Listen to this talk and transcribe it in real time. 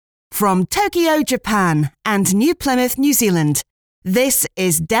From Tokyo, Japan and New Plymouth, New Zealand, this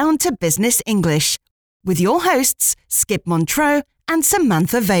is Down to Business English with your hosts, Skip Montreux and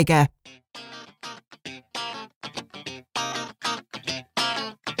Samantha Vega.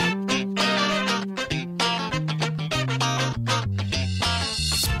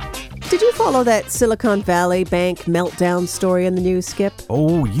 Did you follow that Silicon Valley Bank meltdown story in the news, Skip?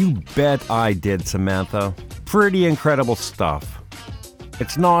 Oh, you bet I did, Samantha. Pretty incredible stuff.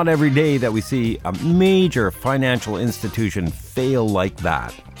 It's not every day that we see a major financial institution fail like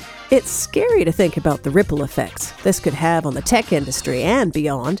that. It's scary to think about the ripple effects this could have on the tech industry and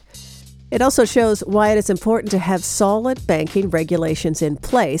beyond. It also shows why it is important to have solid banking regulations in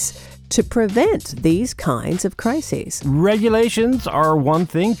place to prevent these kinds of crises. Regulations are one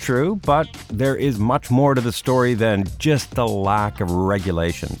thing, true, but there is much more to the story than just the lack of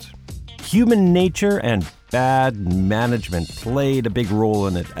regulations. Human nature and bad management played a big role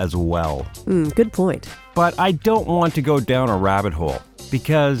in it as well. Good point. But I don't want to go down a rabbit hole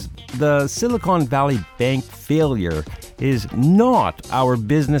because the Silicon Valley Bank failure is not our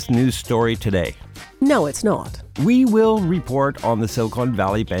business news story today. No, it's not. We will report on the Silicon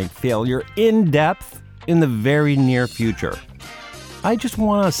Valley Bank failure in depth in the very near future. I just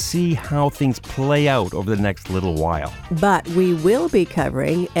want to see how things play out over the next little while. But we will be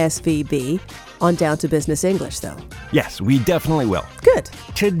covering SVB on Down to Business English, though. Yes, we definitely will. Good.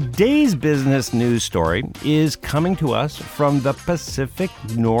 Today's business news story is coming to us from the Pacific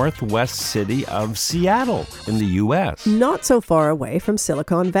Northwest city of Seattle in the U.S. Not so far away from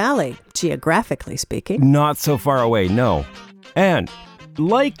Silicon Valley, geographically speaking. Not so far away, no. And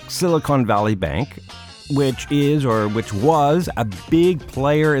like Silicon Valley Bank, which was a big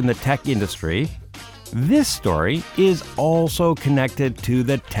player in the tech industry, this story is also connected to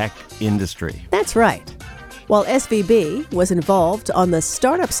the tech industry. That's right. While SVB was involved on the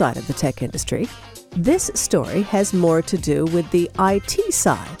startup side of the tech industry, this story has more to do with the IT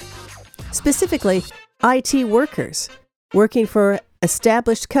side. Specifically, IT workers working for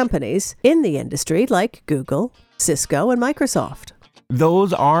established companies in the industry like Google, Cisco, and Microsoft.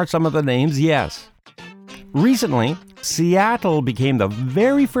 Those are some of the names, yes. Recently, Seattle became the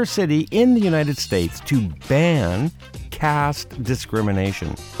very first city in the United States to ban caste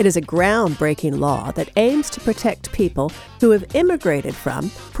discrimination. It is a groundbreaking law that aims to protect people who have immigrated from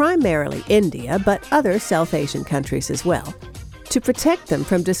primarily India, but other South Asian countries as well, to protect them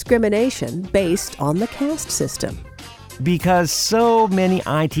from discrimination based on the caste system. Because so many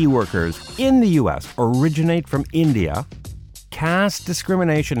IT workers in the U.S. originate from India, caste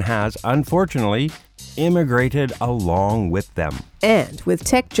discrimination has, unfortunately, immigrated along with them. And with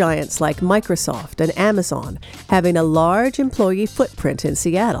tech giants like Microsoft and Amazon having a large employee footprint in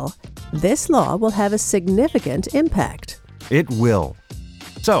Seattle, this law will have a significant impact. It will.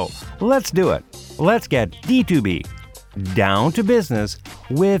 So, let's do it. Let's get D2B, down to business,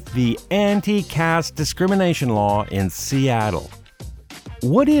 with the anti-caste discrimination law in Seattle.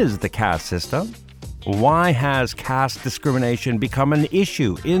 What is the caste system? Why has caste discrimination become an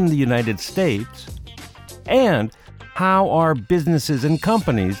issue in the United States? And how are businesses and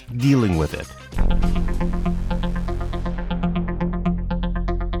companies dealing with it?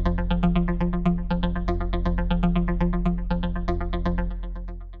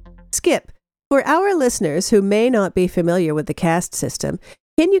 Skip, for our listeners who may not be familiar with the caste system,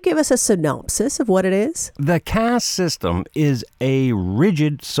 can you give us a synopsis of what it is? The caste system is a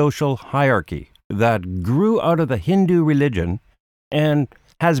rigid social hierarchy that grew out of the Hindu religion and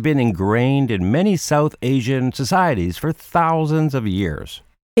has been ingrained in many South Asian societies for thousands of years.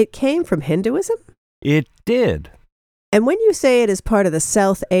 It came from Hinduism? It did. And when you say it is part of the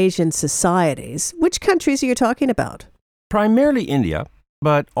South Asian societies, which countries are you talking about? Primarily India,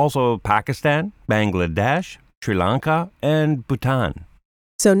 but also Pakistan, Bangladesh, Sri Lanka, and Bhutan.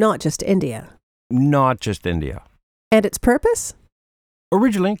 So not just India? Not just India. And its purpose?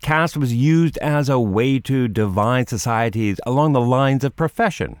 Originally, caste was used as a way to divide societies along the lines of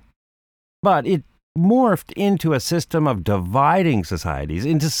profession. But it morphed into a system of dividing societies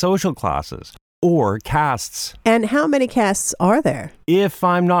into social classes, or castes. And how many castes are there? If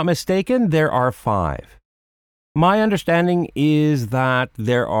I'm not mistaken, there are 5. My understanding is that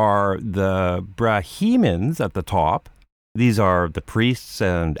there are the Brahmins at the top. These are the priests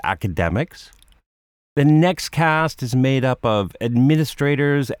and academics. The next caste is made up of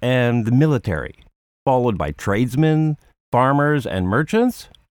administrators and the military, followed by tradesmen, farmers, and merchants.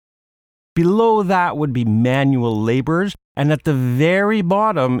 Below that would be manual laborers, and at the very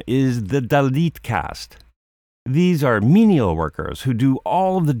bottom is the Dalit caste. These are menial workers who do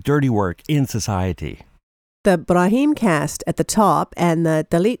all of the dirty work in society. The Brahmin caste at the top and the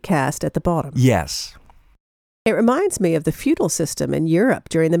Dalit caste at the bottom. Yes. It reminds me of the feudal system in Europe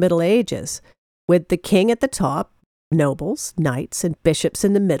during the Middle Ages, with the king at the top, nobles, knights, and bishops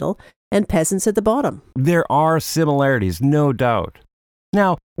in the middle, and peasants at the bottom. There are similarities, no doubt.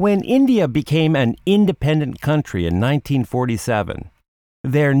 Now, when India became an independent country in 1947,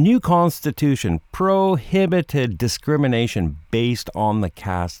 their new constitution prohibited discrimination based on the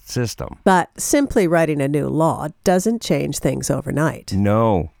caste system. But simply writing a new law doesn't change things overnight.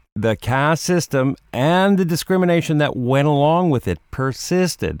 No, the caste system and the discrimination that went along with it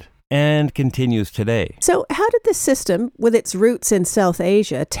persisted and continues today. So how did this system, with its roots in South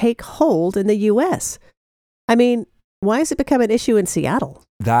Asia, take hold in the U.S.? I mean, why has it become an issue in Seattle?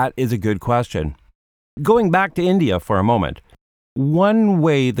 That is a good question. Going back to India for a moment, one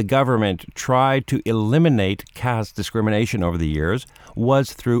way the government tried to eliminate caste discrimination over the years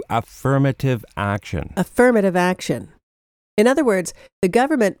was through affirmative action. Affirmative action. In other words, the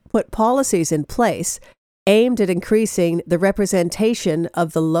government put policies in place aimed at increasing the representation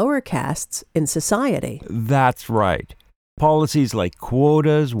of the lower castes in society. That's right. Policies like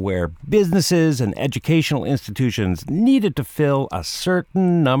quotas, where businesses and educational institutions needed to fill a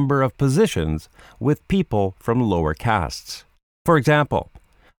certain number of positions with people from lower castes. For example,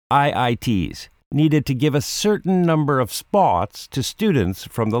 IITs needed to give a certain number of spots to students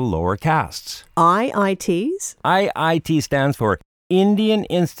from the lower castes. IITs? IIT stands for Indian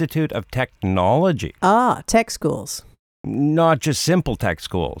Institute of Technology. Ah, tech schools. Not just simple tech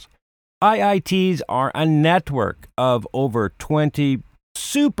schools. IITs are a network of over 20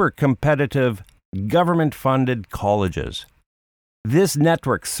 super competitive government-funded colleges. This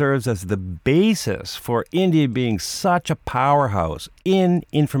network serves as the basis for India being such a powerhouse in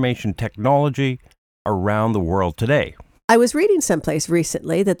information technology around the world today. I was reading someplace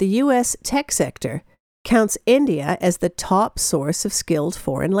recently that the U.S. tech sector counts India as the top source of skilled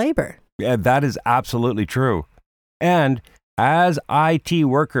foreign labor. Yeah, that is absolutely true. And as IT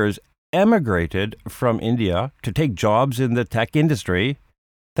workers emigrated from India to take jobs in the tech industry,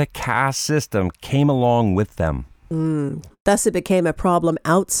 the caste system came along with them. Thus it became a problem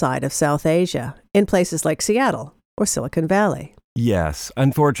outside of South Asia, in places like Seattle or Silicon Valley. Yes,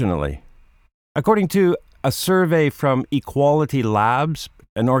 unfortunately. According to a survey from Equality Labs,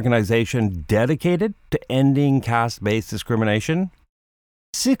 an organization dedicated to ending caste-based discrimination,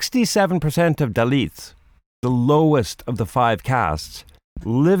 67% of Dalits, the lowest of the 5 castes,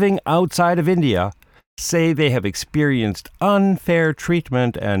 living outside of India, say they have experienced unfair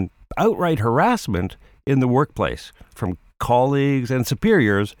treatment and outright harassment in the workplace from colleagues and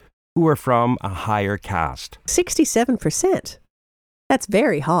superiors who are from a higher caste. 67%. That's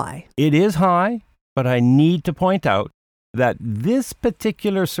very high. It is high, but I need to point out that this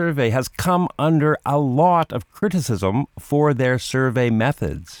particular survey has come under a lot of criticism for their survey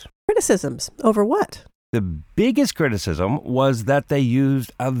methods. Criticisms? Over what? The biggest criticism was that they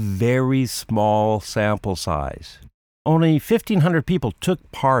used a very small sample size. Only 1,500 people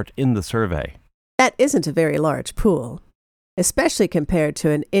took part in the survey. That isn't a very large pool, especially compared to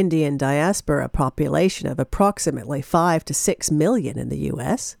an Indian diaspora population of approximately 5 to 6 million in the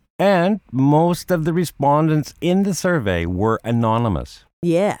U.S. And most of the respondents in the survey were anonymous.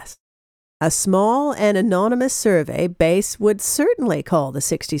 Yes. A small and anonymous survey base would certainly call the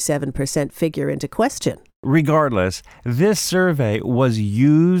 67% figure into question. Regardless, this survey was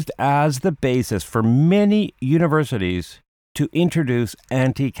used as the basis for many universities to introduce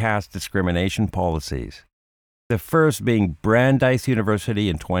anti-caste discrimination policies. The first being Brandeis University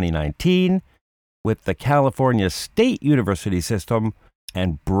in 2019, with the California State University system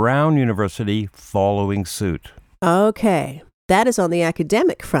and Brown University following suit. Okay, that is on the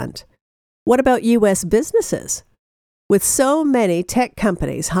academic front. What about U.S. businesses? With so many tech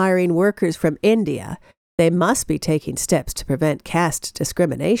companies hiring workers from India, they must be taking steps to prevent caste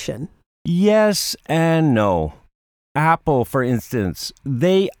discrimination. Yes and no. Apple, for instance,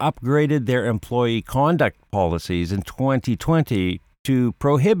 they upgraded their employee conduct policies in 2020 to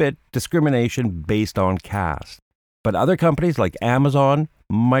prohibit discrimination based on caste. But other companies like Amazon,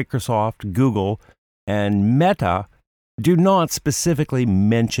 Microsoft, Google, and Meta do not specifically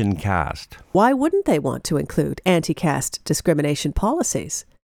mention caste. Why wouldn't they want to include anti-caste discrimination policies?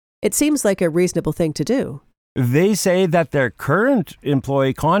 It seems like a reasonable thing to do. They say that their current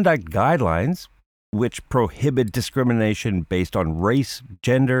employee conduct guidelines, which prohibit discrimination based on race,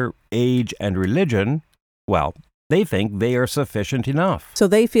 gender, age, and religion, well, they think they are sufficient enough. So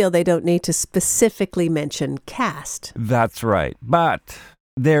they feel they don't need to specifically mention caste. That's right. But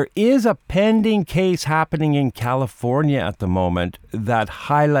there is a pending case happening in California at the moment that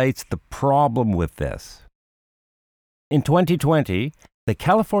highlights the problem with this. In 2020, the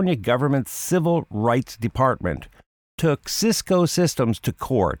California government's Civil Rights Department took Cisco Systems to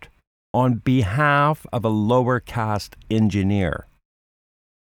court on behalf of a lower caste engineer.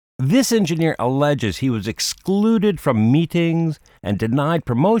 This engineer alleges he was excluded from meetings and denied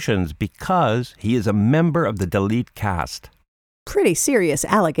promotions because he is a member of the Dalit caste. Pretty serious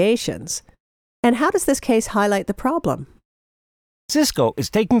allegations. And how does this case highlight the problem? Cisco is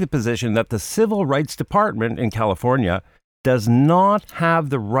taking the position that the Civil Rights Department in California does not have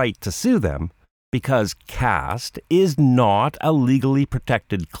the right to sue them because caste is not a legally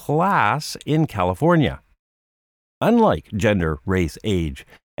protected class in California. Unlike gender, race, age,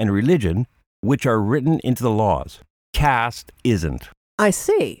 and religion, which are written into the laws, caste isn't. I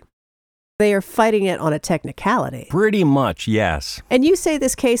see. They are fighting it on a technicality. Pretty much, yes. And you say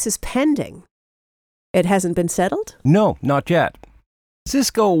this case is pending. It hasn't been settled? No, not yet.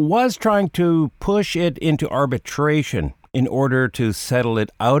 Cisco was trying to push it into arbitration in order to settle it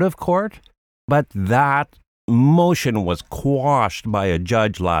out of court, but that motion was quashed by a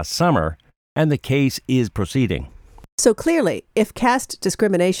judge last summer, and the case is proceeding. So clearly, if caste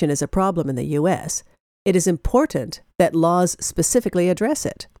discrimination is a problem in the U.S., it is important that laws specifically address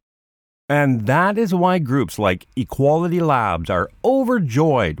it. And that is why groups like Equality Labs are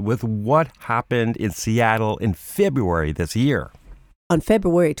overjoyed with what happened in Seattle in February this year. On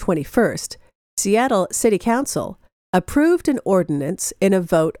February 21st, Seattle City Council approved an ordinance in a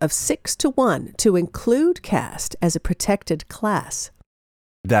vote of 6-1 to include caste as a protected class.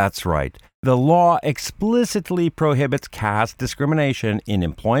 That's right. The law explicitly prohibits caste discrimination in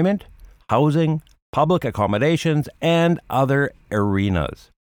employment, housing, public accommodations, and other arenas,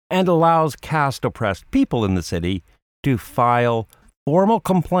 and allows caste-oppressed people in the city to file formal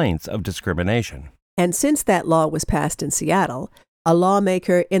complaints of discrimination. And since that law was passed in Seattle, a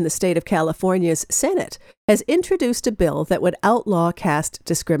lawmaker in the state of California's Senate has introduced a bill that would outlaw caste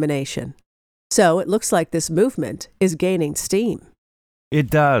discrimination. So it looks like this movement is gaining steam.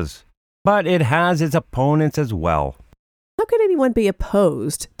 It does, but it has its opponents as well. How can anyone be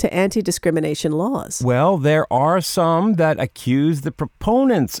opposed to anti-discrimination laws? Well, there are some that accuse the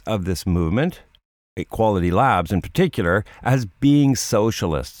proponents of this movement, Equality Labs in particular, as being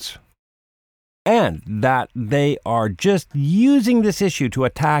socialists, and that they are just using this issue to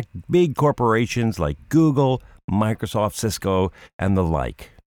attack big corporations like Google, Microsoft, Cisco, and the like.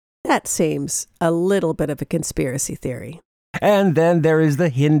 That seems a little bit of a conspiracy theory. And then there is the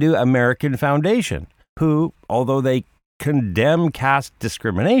Hindu American Foundation, who, although they condemn caste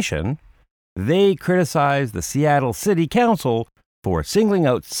discrimination, they criticize the Seattle City Council for singling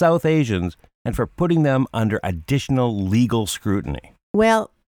out South Asians and for putting them under additional legal scrutiny. Well,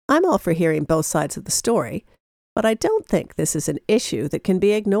 I'm all for hearing both sides of the story, but I don't think this is an issue that can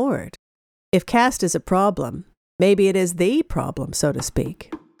be ignored. If caste is a problem, maybe it is the problem, so to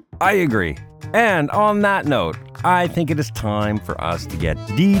speak. I agree. And on that note, I think it is time for us to get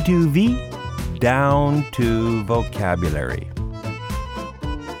D2V down to vocabulary.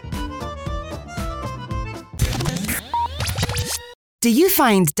 Do you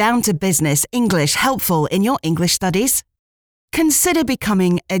find Down to Business English helpful in your English studies? Consider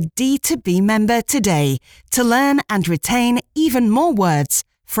becoming a D2B member today to learn and retain even more words,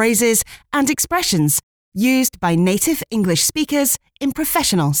 phrases, and expressions used by native English speakers in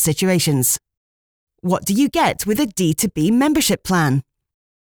professional situations. What do you get with a D2B membership plan?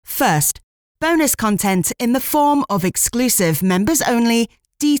 First, bonus content in the form of exclusive members-only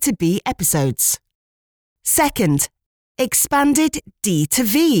D2B episodes. Second, expanded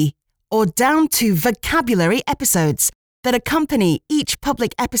D2V, or Down to Vocabulary episodes that accompany each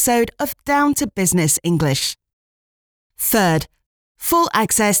public episode of Down to Business English. Third, full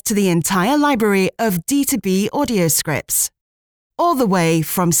access to the entire library of D2B audio scripts, all the way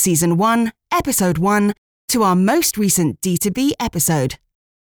from Season 1, Episode 1, to our most recent D2B episode.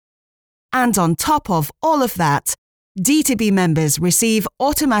 And on top of all of that, D2B members receive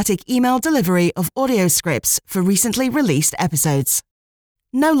automatic email delivery of audio scripts for recently released episodes.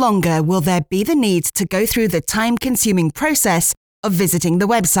 No longer will there be the need to go through the time-consuming process of visiting the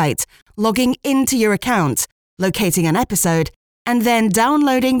website, logging into your account, locating an episode, and then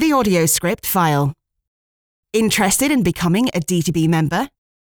downloading the audio script file. Interested in becoming a D2B member?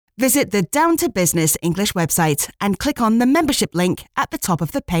 Visit the Down to Business English website and click on the membership link at the top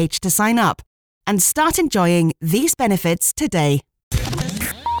of the page to sign up and start enjoying these benefits today.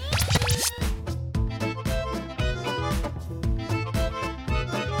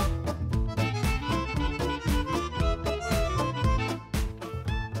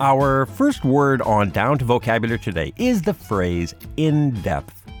 Our first word on Down to Vocabulary today is the phrase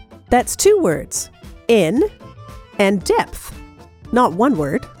in-depth. That's two words, in and depth. Not one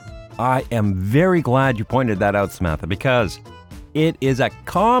word. I am very glad you pointed that out, Samantha, because it is a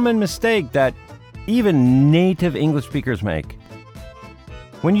common mistake that even native English speakers make.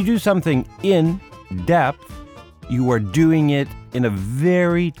 When you do something in depth, you are doing it in a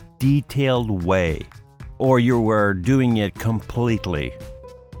very detailed way, or you are doing it completely.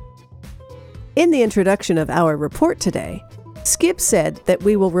 In the introduction of our report today, Skip said that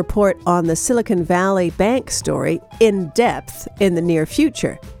we will report on the Silicon Valley Bank story in depth in the near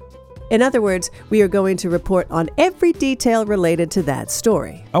future. In other words, we are going to report on every detail related to that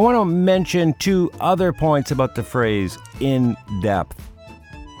story. I want to mention two other points about the phrase in depth.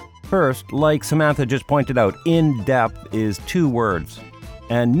 First, like Samantha just pointed out, in depth is two words.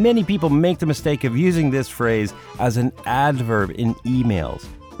 And many people make the mistake of using this phrase as an adverb in emails.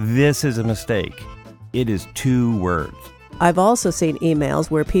 This is a mistake. It is two words. I've also seen emails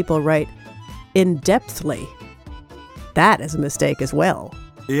where people write in-depthly. That is a mistake as well.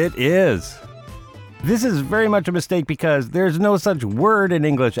 It is. This is very much a mistake because there's no such word in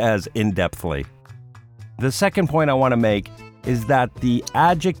English as in-depthly. The second point I want to make is that the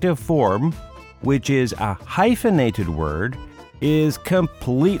adjective form, which is a hyphenated word, is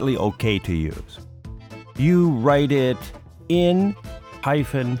completely okay to use. You write it in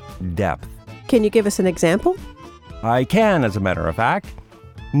 -depth. Can you give us an example? I can, as a matter of fact.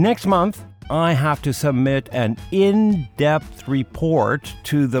 Next month, I have to submit an in-depth report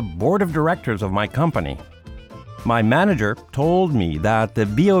to the board of directors of my company. My manager told me that the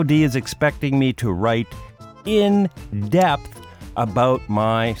BOD is expecting me to write in depth about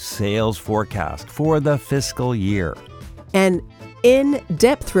my sales forecast for the fiscal year. An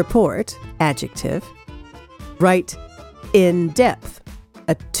in-depth report, adjective, write in depth,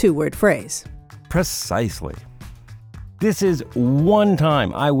 a two-word phrase. Precisely. This is one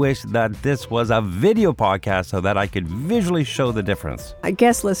time I wish that this was a video podcast so that I could visually show the difference. I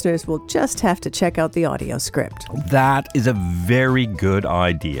guess listeners will just have to check out the audio script. That is a very good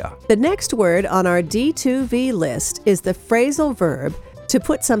idea. The next word on our D2V list is the phrasal verb to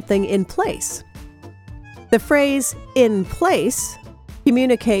put something in place. The phrase in place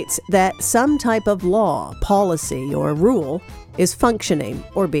communicates that some type of law, policy, or rule is functioning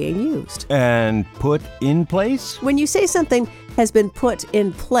or being used. And put in place? When you say something has been put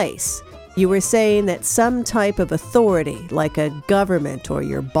in place, you are saying that some type of authority, like a government or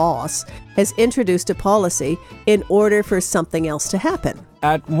your boss, has introduced a policy in order for something else to happen.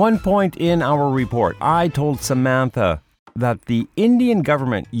 At one point in our report, I told Samantha that the Indian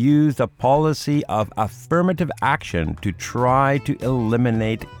government used a policy of affirmative action to try to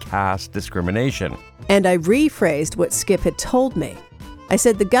eliminate caste discrimination. And I rephrased what Skip had told me. I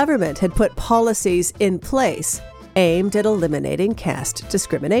said the government had put policies in place aimed at eliminating caste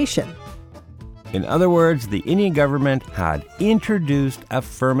discrimination. In other words, the Indian government had introduced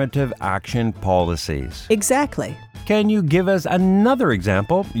affirmative action policies. Exactly. Can you give us another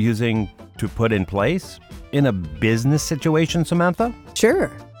example using to put in place in a business situation, Samantha? Sure.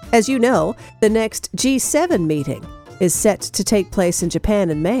 As you know, the next G7 meeting is set to take place in Japan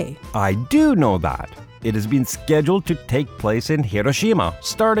in May. I do know that. It has been scheduled to take place in Hiroshima,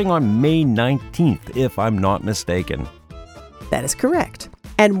 starting on May 19th, if I'm not mistaken. That is correct.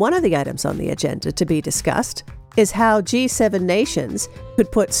 And one of the items on the agenda to be discussed is how G7 nations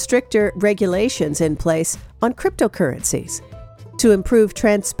could put stricter regulations in place on cryptocurrencies to improve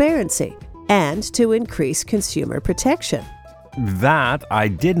transparency and to increase consumer protection. That I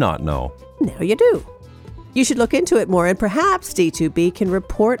did not know. Now you do. You should look into it more, and perhaps D2B can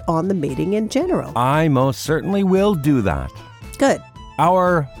report on the meeting in general. I most certainly will do that. Good.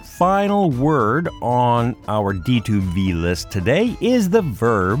 Our final word on our D2V list today is the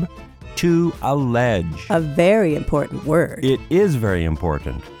verb to allege. A very important word. It is very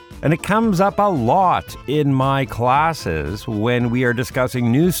important. And it comes up a lot in my classes when we are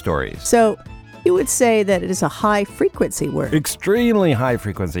discussing news stories. So you would say that it is a high-frequency word. Extremely high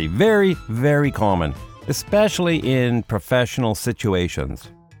frequency. Very, very common, especially in professional situations.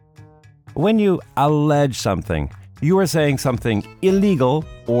 When you allege something, you are saying something illegal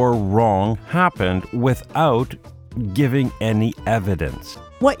or wrong happened without giving any evidence.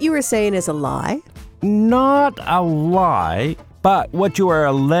 What you are saying is a lie? Not a lie, but what you are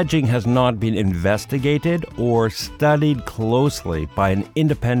alleging has not been investigated or studied closely by an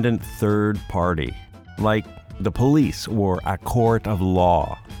independent third party, like the police or a court of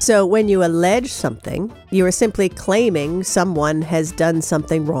law. So when you allege something, you are simply claiming someone has done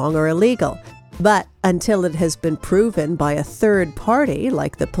something wrong or illegal. But until it has been proven by a third party,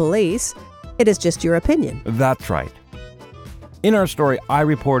 like the police, it is just your opinion. That's right. In our story, I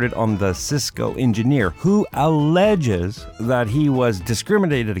reported on the Cisco engineer who alleges that he was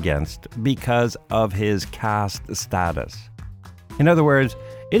discriminated against because of his caste status. In other words,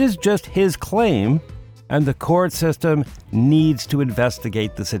 it is just his claim, and the court system needs to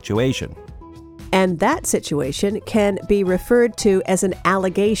investigate the situation. And that situation can be referred to as an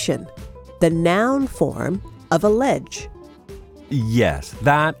allegation, the noun form of allege. Yes,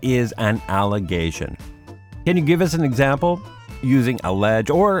 that is an allegation. Can you give us an example using allege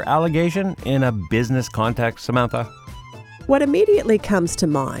or allegation in a business context, Samantha? What immediately comes to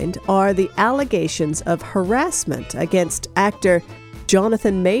mind are the allegations of harassment against actor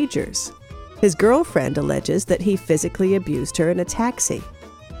Jonathan Majors. His girlfriend alleges that he physically abused her in a taxi.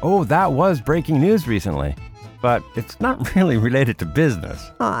 Oh, that was breaking news recently, but it's not really related to business.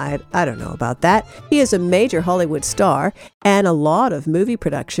 I don't know about that. He is a major Hollywood star, and a lot of movie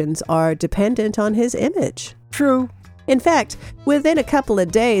productions are dependent on his image. True. In fact, within a couple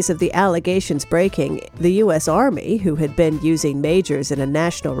of days of the allegations breaking, the U.S. Army, who had been using Majors in a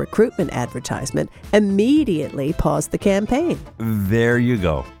national recruitment advertisement, immediately paused the campaign. There you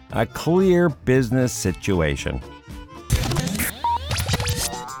go. A clear business situation.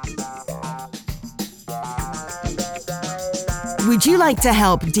 Would you like to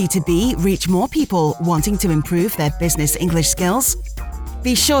help D2B reach more people wanting to improve their business English skills?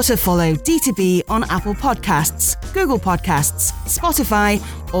 Be sure to follow D2B on Apple Podcasts, Google Podcasts, Spotify,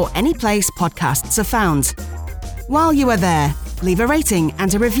 or any place podcasts are found. While you are there, leave a rating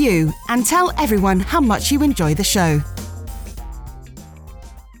and a review and tell everyone how much you enjoy the show.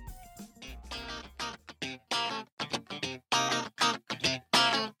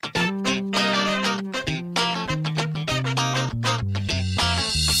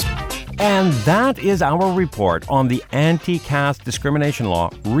 And that is our report on the anti-caste discrimination law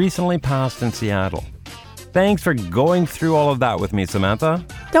recently passed in Seattle. Thanks for going through all of that with me, Samantha.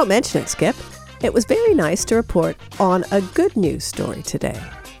 Don't mention it, Skip. It was very nice to report on a good news story today.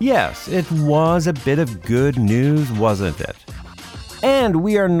 Yes, it was a bit of good news, wasn't it? And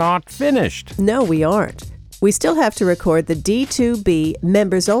we are not finished. No, we aren't. We still have to record the D2B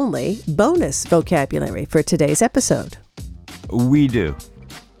members only bonus vocabulary for today's episode. We do.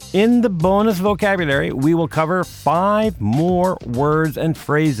 In the bonus vocabulary, we will cover 5 more words and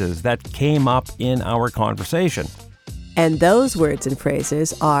phrases that came up in our conversation. And those words and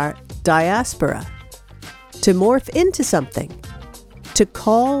phrases are diaspora, to morph into something, to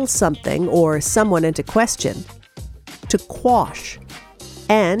call something or someone into question, to quash,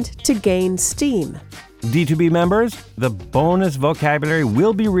 and to gain steam. D2B members, the bonus vocabulary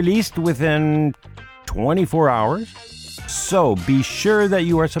will be released within 24 hours. So be sure that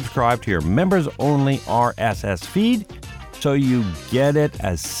you are subscribed to your members-only RSS feed so you get it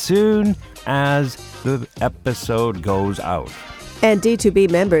as soon as the episode goes out. And D2B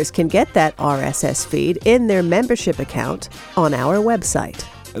members can get that RSS feed in their membership account on our website.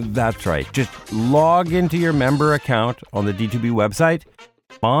 That's right. Just log into your member account on the D2B website,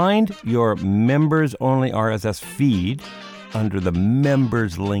 find your members-only RSS feed under the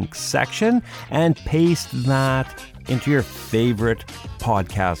members link section, and paste that into your favorite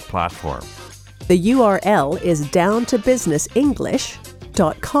podcast platform. The URL is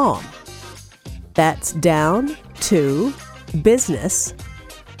downtobusinessenglish.com. That's down to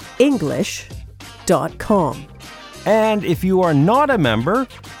businessenglish.com. And if you are not a member,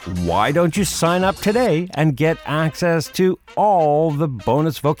 why don't you sign up today and get access to all the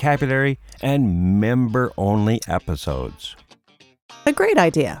bonus vocabulary and member-only episodes? A great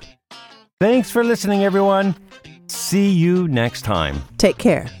idea. Thanks for listening, everyone. See you next time. Take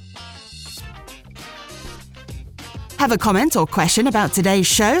care. Have a comment or question about today's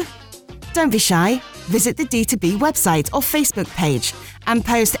show? Don't be shy. Visit the D2B website or Facebook page and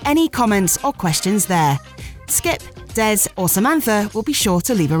post any comments or questions there. Skip, Des, or Samantha will be sure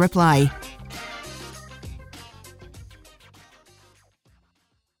to leave a reply.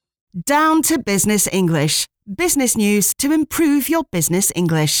 Down to Business English. Business news to improve your business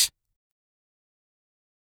English.